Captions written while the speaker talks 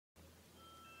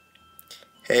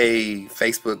Hey,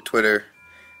 Facebook, Twitter,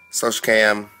 Social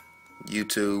Cam,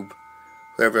 YouTube,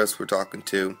 whoever else we're talking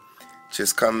to,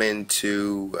 just coming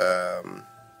to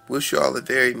wish you all a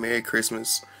very Merry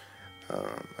Christmas.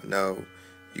 I know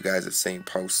you guys have seen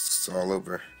posts all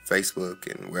over Facebook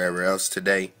and wherever else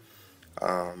today,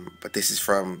 but this is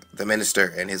from the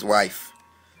minister and his wife,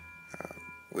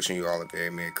 wishing you all a very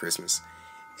Merry Christmas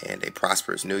and a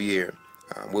prosperous New Year.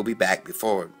 We'll be back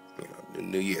before the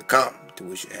New Year come to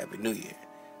wish you a Happy New Year.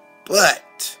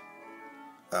 But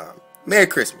Merry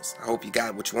Christmas. I hope you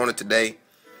got what you wanted today.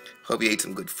 Hope you ate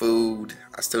some good food.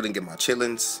 I still didn't get my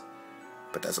chitlins,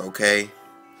 but that's okay.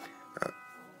 But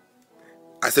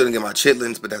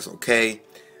that's okay.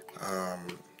 I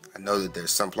know that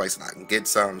there's some place that I can get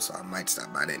some, so I might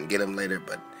stop by there and get them later,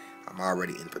 but I'm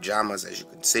already in pajamas, as you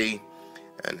can see,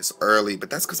 and it's early, but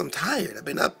that's because I'm tired. I've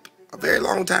been up a very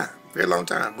long time.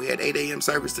 We had 8 a.m.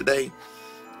 service today,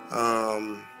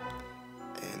 and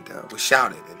we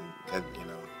shouted, and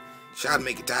shouting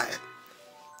make you tired.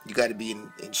 You got to be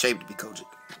in shape to be coaching.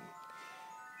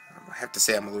 I have to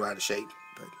say I'm a little out of shape,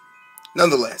 but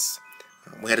nonetheless,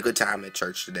 we had a good time at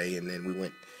church today, and then we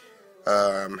went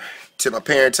to my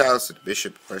parents' house, to the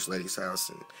bishop, first lady's house,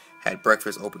 and had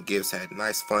breakfast, opened gifts, had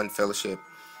nice, fun fellowship.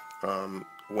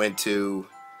 Went to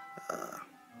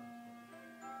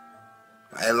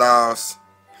my in-laws,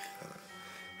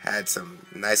 had some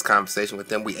nice conversation with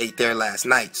them. We ate there last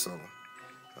night, so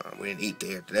we didn't eat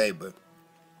there today, but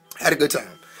had a good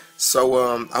time. So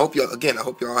I hope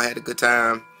y'all had a good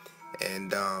time,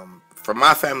 and from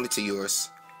my family to yours,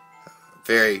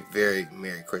 very, very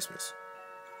Merry Christmas.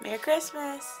 Merry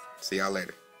Christmas. See y'all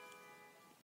later.